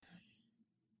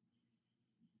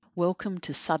Welcome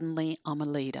to Suddenly I'm a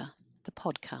Leader, the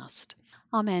podcast.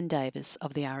 I'm Anne Davis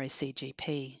of the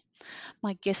RACGP.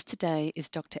 My guest today is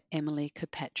Dr. Emily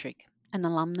Kirkpatrick, an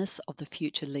alumnus of the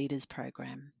Future Leaders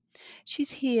program. She's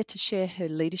here to share her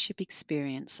leadership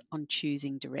experience on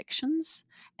choosing directions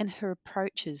and her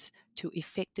approaches to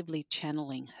effectively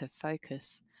channeling her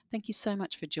focus. Thank you so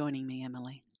much for joining me,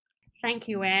 Emily. Thank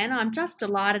you, Anne. I'm just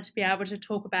delighted to be able to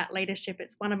talk about leadership.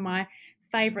 It's one of my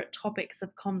favourite topics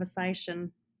of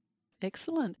conversation.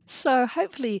 Excellent. So,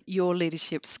 hopefully, your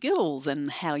leadership skills and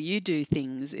how you do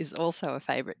things is also a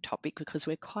favourite topic because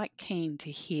we're quite keen to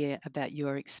hear about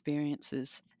your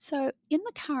experiences. So, in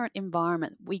the current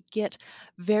environment, we get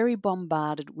very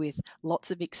bombarded with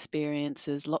lots of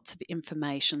experiences, lots of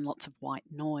information, lots of white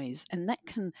noise, and that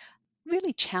can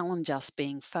really challenge us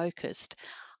being focused.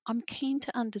 I'm keen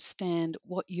to understand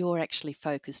what you're actually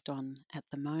focused on at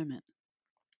the moment.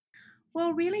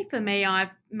 Well, really, for me,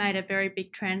 I've made a very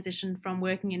big transition from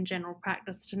working in general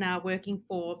practice to now working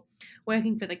for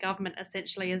the government,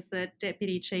 essentially as the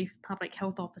Deputy Chief Public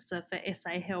Health Officer for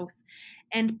SA Health.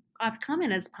 And I've come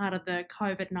in as part of the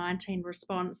COVID-19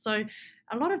 response. So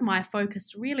a lot of my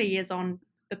focus really is on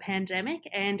the pandemic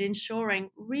and ensuring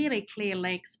really clear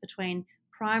links between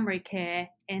primary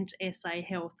care and SA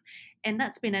Health. And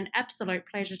that's been an absolute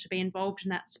pleasure to be involved in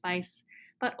that space,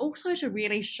 but also to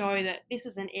really show that this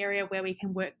is an area where we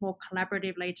can work more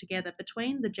collaboratively together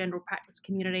between the general practice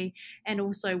community and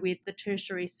also with the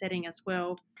tertiary setting as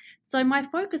well. So my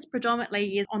focus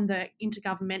predominantly is on the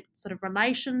intergovernment sort of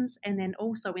relations and then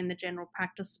also in the general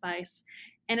practice space.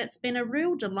 And it's been a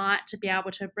real delight to be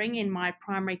able to bring in my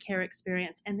primary care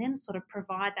experience and then sort of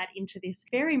provide that into this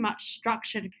very much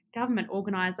structured government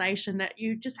organisation that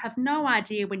you just have no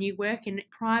idea when you work in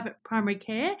private primary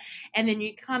care and then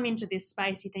you come into this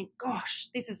space, you think, gosh,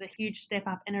 this is a huge step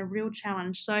up and a real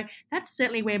challenge. So that's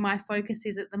certainly where my focus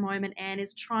is at the moment, and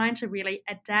is trying to really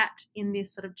adapt in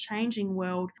this sort of changing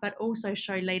world, but also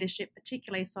show leadership,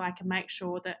 particularly so I can make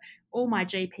sure that all my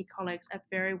GP colleagues are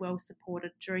very well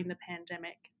supported during the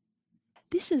pandemic.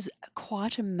 This is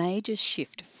quite a major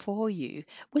shift for you.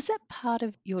 Was that part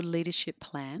of your leadership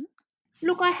plan?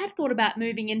 Look, I had thought about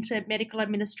moving into medical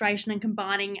administration and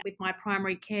combining it with my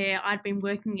primary care. I'd been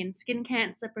working in skin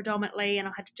cancer predominantly, and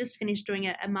I had just finished doing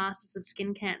a master's of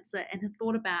skin cancer and had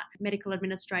thought about medical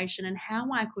administration and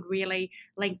how I could really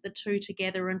link the two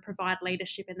together and provide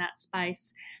leadership in that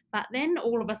space. But then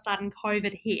all of a sudden,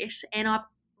 COVID hit, and I've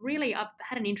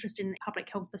had an interest in public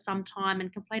health for some time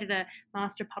and completed a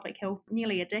Master of Public Health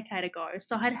nearly a decade ago.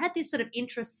 So I'd had this sort of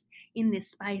interest in this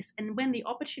space. And when the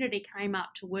opportunity came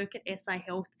up to work at SA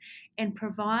Health and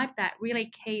provide that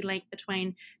really key link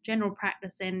between general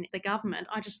practice and the government,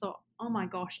 I just thought, oh my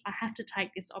gosh, I have to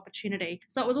take this opportunity.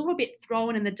 So it was all a bit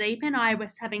thrown in the deep end. I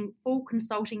was having full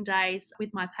consulting days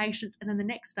with my patients, and then the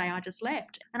next day I just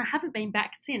left. And I haven't been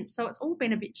back since. So it's all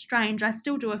been a bit strange. I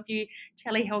still do a few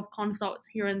telehealth consults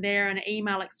here and there and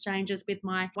email exchanges with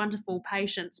my wonderful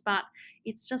patients, but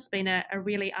it's just been a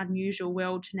really unusual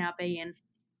world to now be in.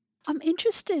 I'm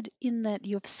interested in that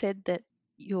you've said that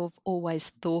you've always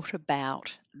thought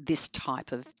about this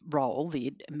type of role,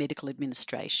 the medical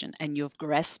administration, and you've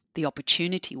grasped the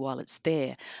opportunity while it's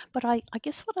there. But I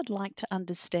guess what I'd like to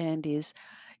understand is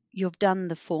you've done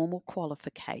the formal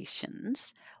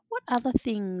qualifications. What other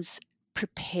things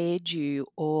prepared you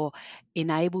or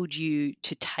enabled you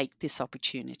to take this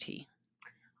opportunity?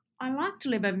 I like to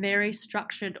live a very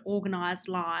structured, organised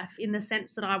life in the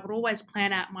sense that I would always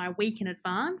plan out my week in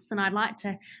advance, and I'd like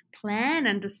to plan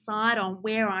and decide on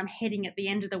where I'm heading at the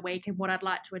end of the week and what I'd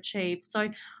like to achieve. So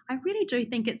I really do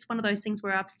think it's one of those things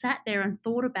where I've sat there and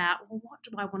thought about, well, what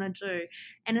do I want to do?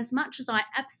 And as much as I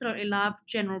absolutely love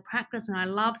general practice and I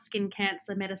love skin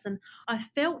cancer medicine, I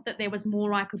felt that there was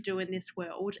more I could do in this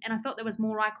world, and I felt there was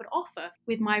more I could offer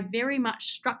with my very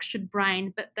much structured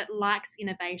brain, but that likes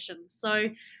innovation. So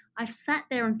I've sat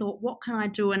there and thought, what can I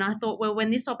do? And I thought, well, when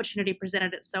this opportunity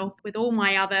presented itself with all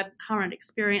my other current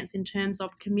experience in terms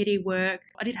of committee work,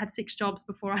 I did have 6 jobs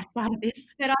before I started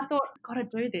this, but I thought, I've got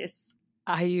to do this.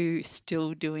 Are you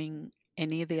still doing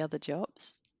any of the other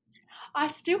jobs? I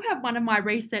still have one of my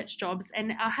research jobs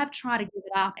and I have tried to give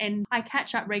it up, and I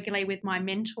catch up regularly with my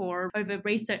mentor over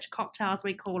research cocktails,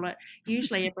 we call it,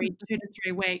 usually every 2 to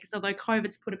 3 weeks, although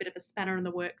COVID's put a bit of a spanner in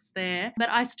the works there. But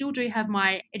I still do have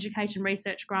my education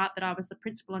research grant that I was the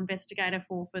principal investigator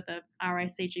for the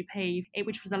RACGP,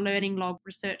 which was a learning log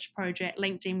research project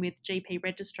linked in with GP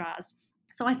registrars.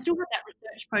 So I still have that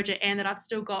research project, and that I've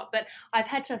still got, but I've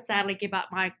had to sadly give up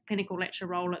my clinical lecture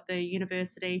role at the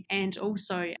university and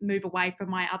also move away from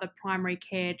my other primary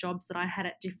care jobs that I had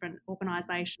at different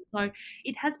organisations. So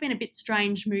it has been a bit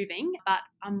strange moving, but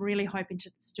I'm really hoping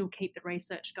to still keep the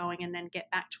research going and then get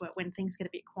back to it when things get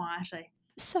a bit quieter.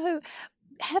 So,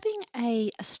 having a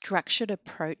structured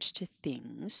approach to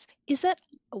things, is that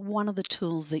one of the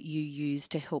tools that you use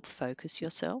to help focus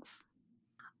yourself?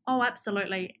 Oh,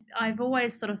 absolutely. I've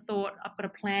always sort of thought I've got to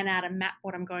plan out and map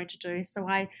what I'm going to do. So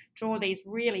I draw these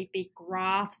really big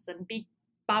graphs and big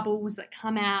bubbles that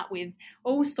come out with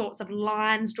all sorts of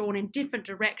lines drawn in different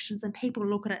directions, and people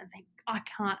look at it and think, I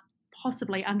can't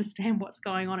possibly understand what's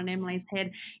going on in Emily's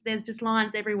head. There's just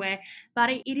lines everywhere. But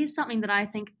it is something that I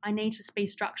think I need to be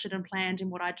structured and planned in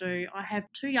what I do. I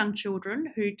have two young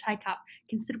children who take up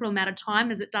considerable amount of time,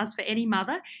 as it does for any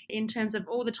mother, in terms of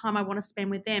all the time I want to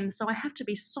spend with them. So I have to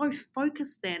be so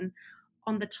focused then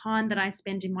on the time that I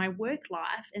spend in my work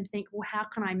life and think, well, how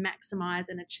can I maximize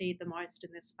and achieve the most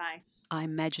in this space? I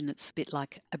imagine it's a bit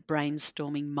like a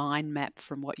brainstorming mind map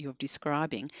from what you're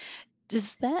describing.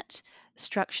 Does that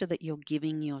structure that you're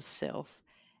giving yourself,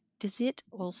 does it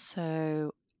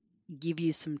also give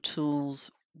you some tools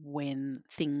when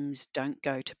things don't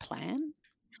go to plan?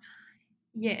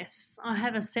 Yes, I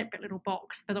have a separate little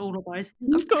box for all of those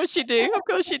Of things. course you do. Of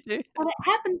course you do. And it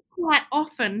happens quite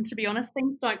often, to be honest.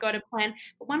 Things don't go to plan.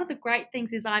 But one of the great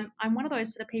things is I'm one of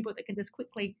those sort of people that can just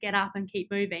quickly get up and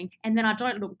keep moving. And then I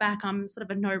don't look back. I'm sort of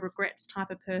a no regrets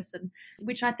type of person,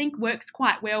 which I think works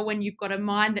quite well when you've got a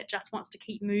mind that just wants to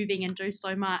keep moving and do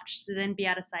so much, to then be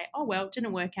able to say, oh, well, it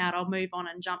didn't work out. I'll move on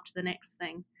and jump to the next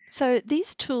thing. So,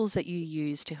 these tools that you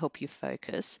use to help you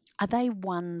focus, are they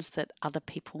ones that other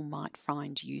people might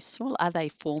find useful? Are they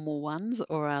formal ones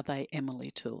or are they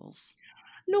Emily tools?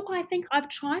 Look, I think I've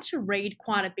tried to read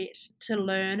quite a bit to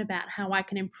learn about how I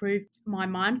can improve my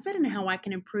mindset and how I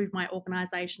can improve my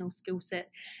organisational skill set.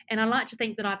 And I like to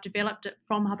think that I've developed it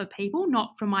from other people,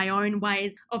 not from my own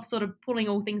ways of sort of pulling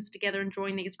all things together and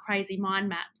drawing these crazy mind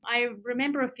maps. I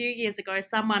remember a few years ago,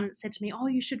 someone said to me, oh,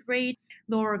 you should read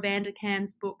Laura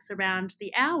Vanderkam's books around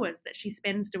the hours that she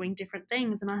spends doing different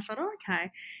things. And I thought, oh,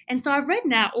 okay. And so I've read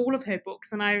now all of her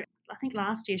books, and I think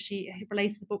last year she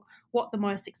released the book What the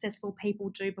Most Successful People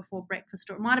Do Before Breakfast,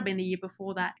 or it might have been the year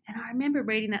before that. And I remember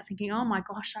reading that thinking, oh my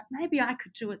gosh, maybe I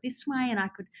could do it this way, and I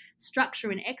could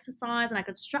structure an exercise, and I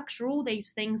could structure all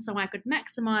these things so I could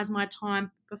maximize my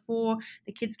time before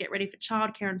the kids get ready for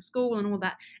childcare and school and all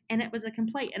that. And it was a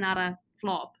complete and utter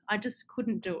flop. I just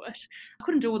couldn't do it. I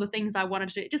couldn't do all the things I wanted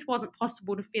to do. It just wasn't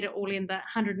possible to fit it all in the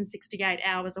 168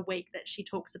 hours a week that she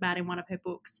talks about in one of her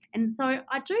books. And so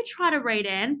I do try to read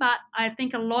Anne, but I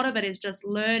think a lot of it is just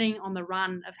learning on the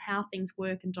run of how things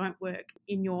work and don't work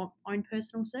in your own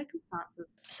personal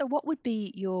circumstances. So, what would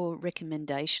be your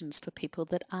recommendations for people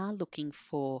that are looking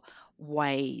for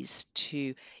ways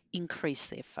to increase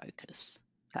their focus?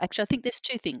 Actually, I think there's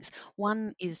two things.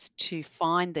 One is to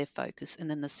find their focus, and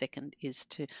then the second is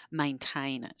to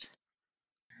maintain it.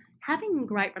 Having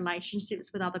great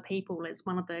relationships with other people is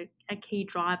one of the key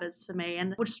drivers for me,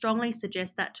 and would strongly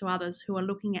suggest that to others who are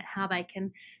looking at how they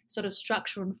can sort of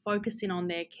structure and focus in on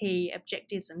their key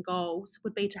objectives and goals,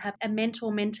 would be to have a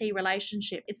mentor-mentee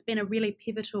relationship. It's been a really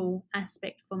pivotal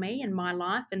aspect for me in my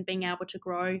life, and being able to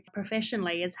grow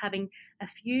professionally, is having a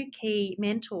few key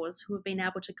mentors who have been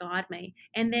able to guide me.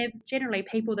 And they're generally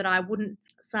people that I wouldn't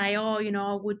say, oh,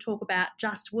 I would talk about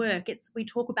just work. We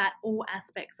talk about all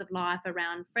aspects of life,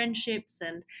 around friendships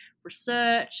and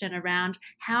research, and around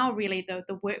how really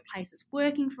the workplace is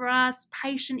working for us,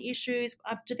 patient issues.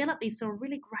 I've developed these sort of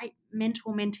really great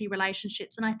mentor-mentee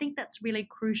relationships, and I think that's really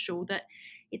crucial, that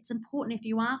it's important, if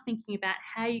you are thinking about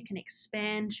how you can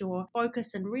expand your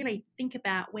focus and really think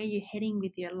about where you're heading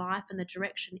with your life and the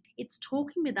direction, it's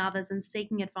talking with others and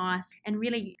seeking advice, and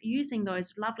really using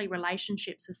those lovely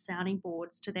relationships as sounding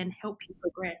boards to then help you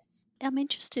progress. I'm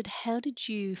interested, how did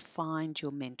you find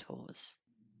your mentors?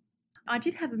 I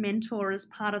did have a mentor as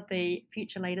part of the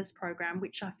Future Leaders program,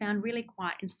 which I found really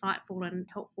quite insightful and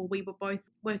helpful. We were both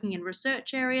working in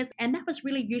research areas, and that was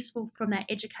really useful from that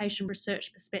education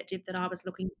research perspective that I was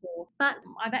looking for. But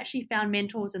I've actually found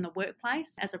mentors in the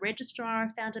workplace. As a registrar, I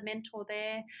found a mentor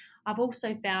there. I've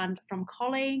also found from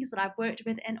colleagues that I've worked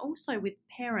with and also with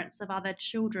parents of other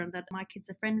children that my kids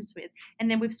are friends with. And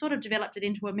then we've sort of developed it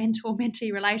into a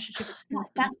mentor-mentee relationship. It's quite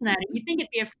fascinating. You think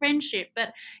it'd be a friendship,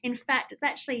 but in fact,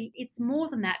 it's more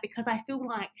than that, because I feel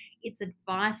like it's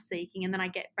advice seeking, and then I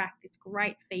get back this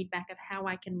great feedback of how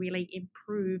I can really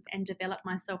improve and develop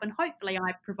myself. And hopefully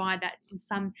I provide that in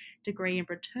some degree in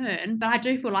return. But I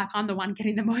do feel like I'm the one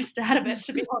getting the most out of it,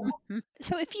 to be honest.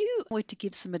 So, if you were to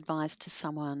give some advice to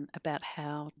someone about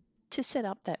how to set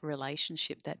up that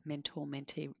relationship, that mentor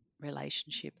mentee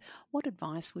relationship, what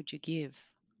advice would you give?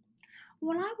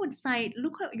 Well, I would say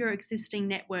look at your existing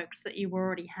networks that you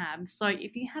already have. So,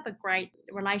 if you have a great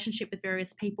relationship with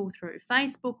various people through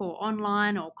Facebook or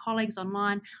online or colleagues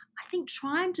online, I think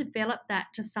try and develop that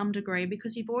to some degree,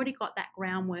 because you've already got that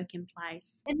groundwork in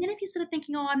place. And then if you're sort of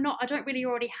thinking, oh, I don't really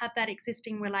already have that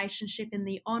existing relationship in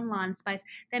the online space,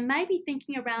 then maybe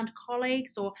thinking around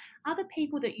colleagues or other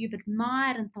people that you've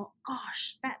admired and thought,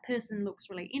 gosh, that person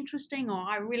looks really interesting, or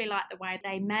I really like the way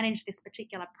they manage this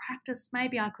particular practice.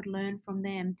 Maybe I could learn from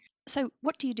them. So,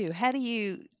 what do you do? How do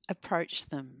you approach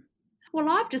them? Well,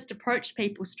 I've just approached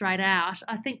people straight out.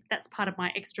 I think that's part of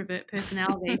my extrovert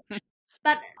personality.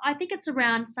 But I think it's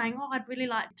around saying, oh, I'd really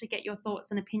like to get your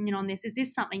thoughts and opinion on this. Is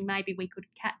this something maybe we could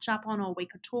catch up on or we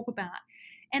could talk about?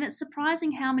 And it's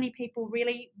surprising how many people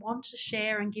really want to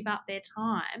share and give up their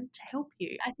time to help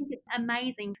you. I think it's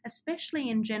amazing, especially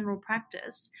in general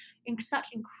practice, in such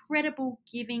incredible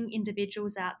giving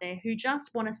individuals out there who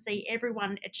just want to see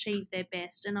everyone achieve their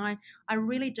best. And I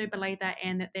really do believe that,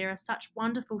 Anne, that there are such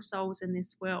wonderful souls in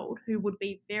this world who would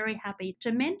be very happy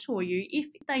to mentor you if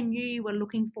they knew you were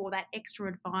looking for that extra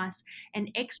advice and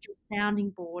extra sounding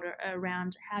board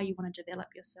around how you want to develop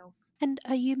yourself. And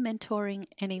are you mentoring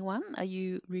anyone? Are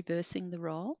you reversing the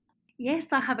role?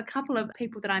 Yes, I have a couple of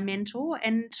people that I mentor,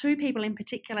 and two people in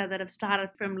particular that have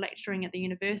started from lecturing at the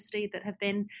university that have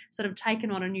then sort of taken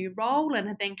on a new role and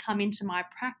have then come into my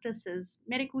practice as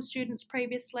medical students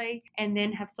previously, and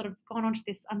then have sort of gone on to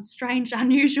this strange,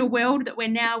 unusual world that we're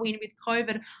now in with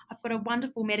COVID. I've got a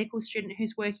wonderful medical student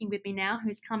who's working with me now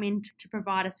who's come in to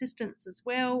provide assistance as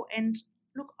well. And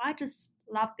look, I just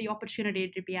love the opportunity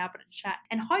to be able to chat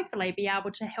and hopefully be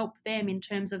able to help them in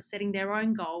terms of setting their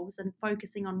own goals and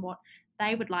focusing on what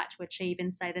they would like to achieve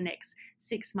in, say, the next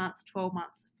 6 months, 12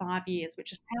 months, 5 years,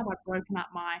 which is how I've broken up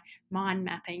my mind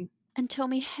mapping. And tell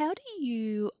me, how do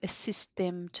you assist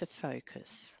them to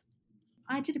focus?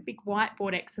 I did a big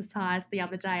whiteboard exercise the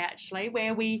other day, actually,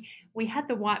 where we had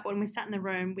the whiteboard and we sat in the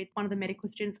room with one of the medical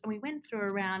students and we went through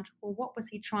around, well, what was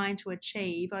he trying to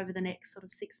achieve over the next sort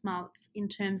of 6 months in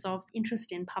terms of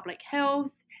interest in public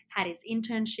health, had his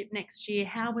internship next year,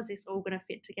 how was this all going to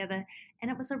fit together? And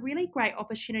it was a really great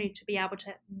opportunity to be able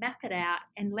to map it out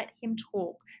and let him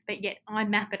talk, but yet I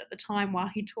map it at the time while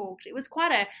he talked. It was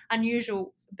quite an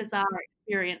unusual, bizarre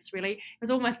experience, really. It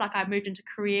was almost like I moved into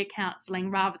career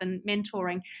counselling rather than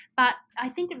mentoring. But I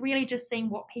think it really just seeing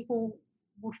what people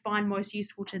would find most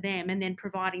useful to them and then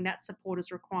providing that support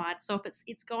as required. So if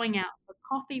it's going out for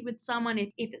coffee with someone,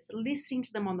 if it's listening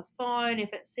to them on the phone,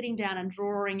 if it's sitting down and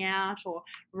drawing out or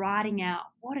writing out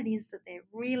what it is that they're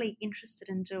really interested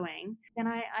in doing, then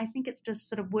I think it's just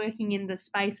sort of working in the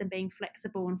space and being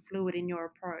flexible and fluid in your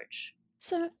approach.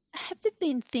 So, have there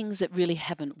been things that really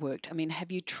haven't worked? I mean,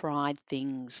 have you tried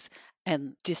things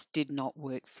and just did not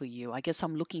work for you? I guess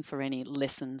I'm looking for any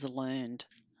lessons learned.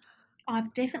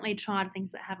 I've definitely tried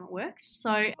things that haven't worked.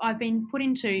 So I've been put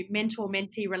into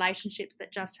mentor-mentee relationships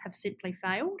that just have simply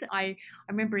failed. I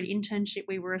remember an internship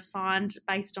we were assigned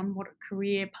based on what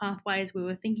career pathways we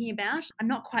were thinking about. I'm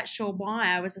not quite sure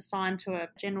why I was assigned to a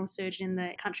general surgeon in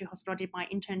the country hospital I did my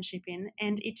internship in,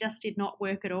 and it just did not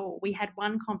work at all. We had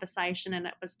one conversation and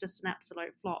it was just an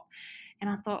absolute flop. And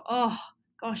I thought, oh,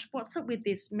 gosh, what's up with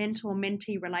this mentor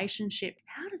mentee relationship?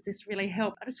 How does this really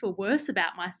help? I just feel worse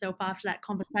about myself after that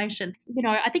conversation.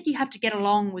 I think you have to get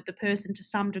along with the person to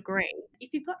some degree.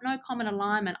 If you've got no common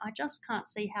alignment, I just can't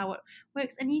see how it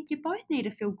works. And you both need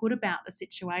to feel good about the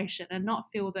situation and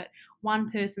not feel that one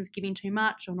person's giving too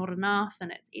much or not enough.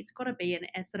 And it's got to be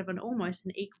a sort of an almost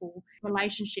an equal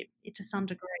relationship to some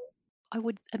degree. I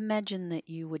would imagine that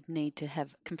you would need to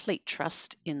have complete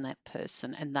trust in that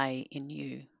person and they in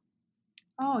you.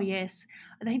 Oh, yes.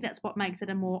 I think that's what makes it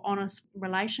a more honest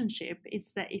relationship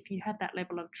is that if you have that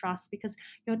level of trust, because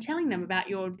you're telling them about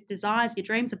your desires, your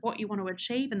dreams of what you want to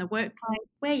achieve in the workplace,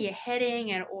 where you're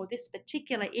heading, or this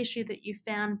particular issue that you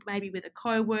found maybe with a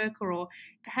co-worker, or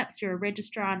perhaps you're a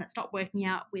registrar and it's not working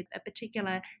out with a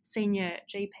particular senior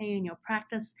GP in your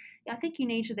practice. I think you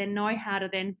need to then know how to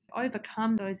then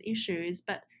overcome those issues,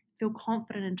 but feel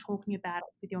confident in talking about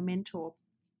it with your mentor.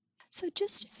 So,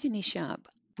 just to finish up,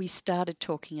 we started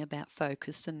talking about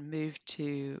focus and moved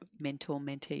to mentor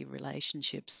mentee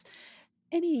relationships.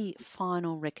 Any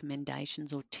final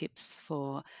recommendations or tips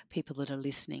for people that are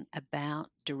listening about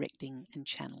directing and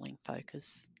channeling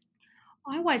focus?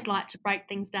 I always like to break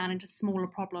things down into smaller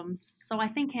problems. So I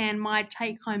think, Anne, my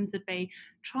take homes would be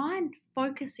try and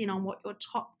focus in on what your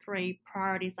top three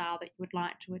priorities are that you would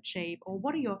like to achieve, or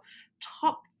what are your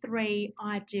top three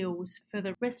ideals for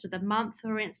the rest of the month,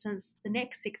 for instance, the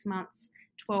next 6 months,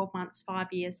 12 months, 5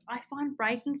 years. I find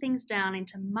breaking things down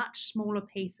into much smaller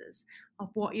pieces of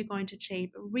what you're going to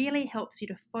achieve really helps you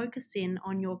to focus in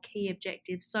on your key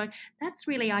objectives. So that's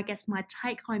really, I guess, my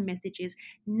take home message is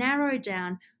narrow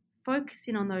down, focus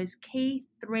in on those key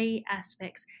three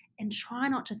aspects, and try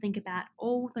not to think about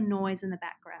all the noise in the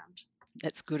background.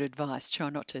 That's good advice. Try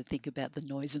not to think about the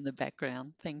noise in the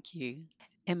background. Thank you.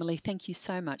 Emily, thank you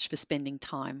so much for spending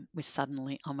time with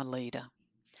Suddenly I'm a Leader.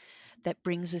 That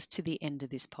brings us to the end of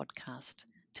this podcast.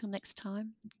 Till next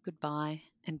time, goodbye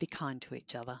and be kind to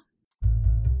each other.